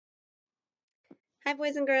Hi,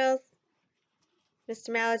 boys and girls. Mr.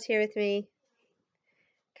 Mallett's here with me.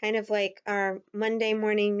 Kind of like our Monday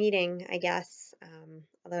morning meeting, I guess,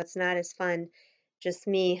 although it's not as fun, just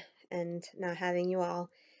me and not having you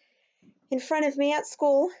all in front of me at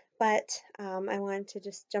school. But I wanted to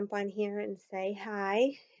just jump on here and say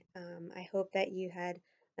hi. I hope that you had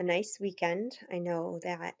a nice weekend. I know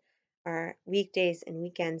that our weekdays and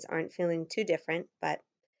weekends aren't feeling too different, but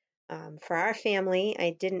for our family,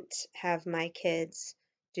 I didn't have my kids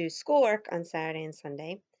do schoolwork on Saturday and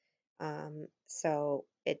Sunday. So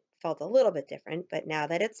it felt a little bit different, but now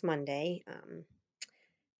that it's Monday,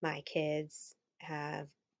 my kids have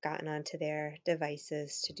gotten onto their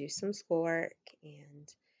devices to do some schoolwork, and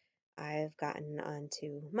I've gotten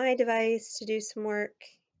onto my device to do some work,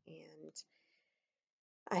 and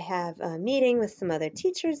I have a meeting with some other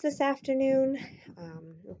teachers this afternoon.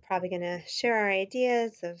 We're probably going to share our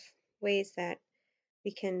ideas of ways that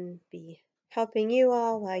we can be helping you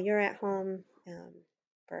all while you're at home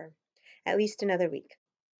for at least another week.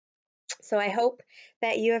 So I hope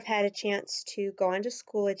that you have had a chance to go onto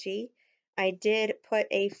Schoology. I did put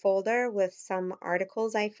a folder with some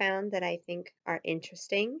articles I found that I think are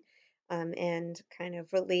interesting and kind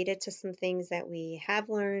of related to some things that we have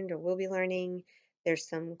learned or will be learning. There's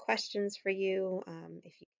some questions for you.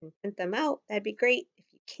 If you can print them out, that'd be great. If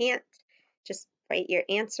you can't, just write your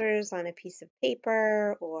answers on a piece of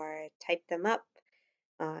paper or type them up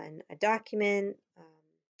on a document,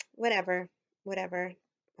 whatever, whatever.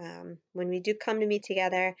 When we do come to meet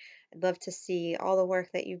together, I'd love to see all the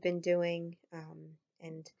work that you've been doing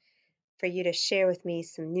and for you to share with me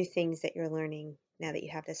some new things that you're learning now that you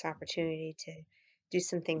have this opportunity to do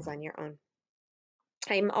some things on your own.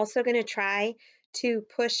 I'm also going to try to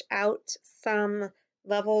push out some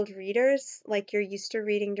leveled readers like you're used to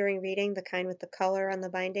reading during reading, the kind with the color on the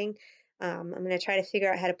binding. I'm going to try to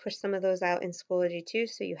figure out how to push some of those out in Schoology too,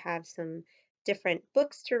 so you have some different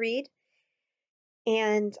books to read.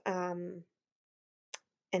 And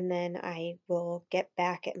then I will get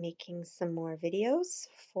back at making some more videos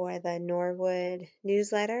for the Norwood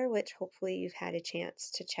newsletter, which hopefully you've had a chance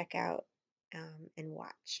to check out and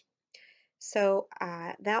watch. So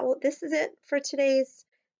this is it for today's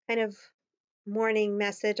kind of morning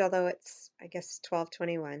message, although it's, I guess,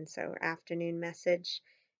 12:21, so afternoon message.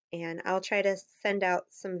 And I'll try to send out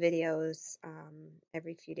some videos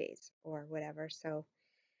every few days or whatever. So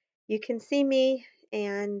you can see me,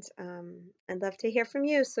 and I'd love to hear from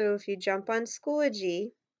you. So if you jump on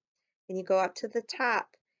Schoology and you go up to the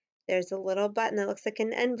top, there's a little button that looks like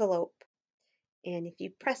an envelope. And if you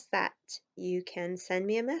press that, you can send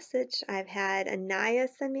me a message. I've had Anaya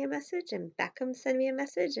send me a message and Beckham send me a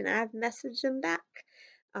message, and I've messaged them back.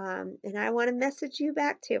 And I want to message you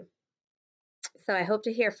back too. So I hope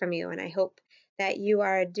to hear from you, and I hope that you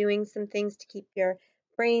are doing some things to keep your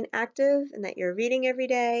brain active and that you're reading every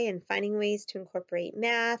day and finding ways to incorporate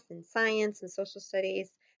math and science and social studies,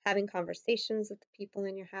 having conversations with the people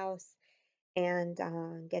in your house, and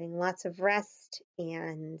getting lots of rest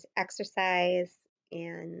and exercise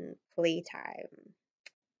and playtime.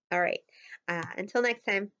 All right. Until next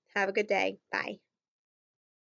time, have a good day. Bye.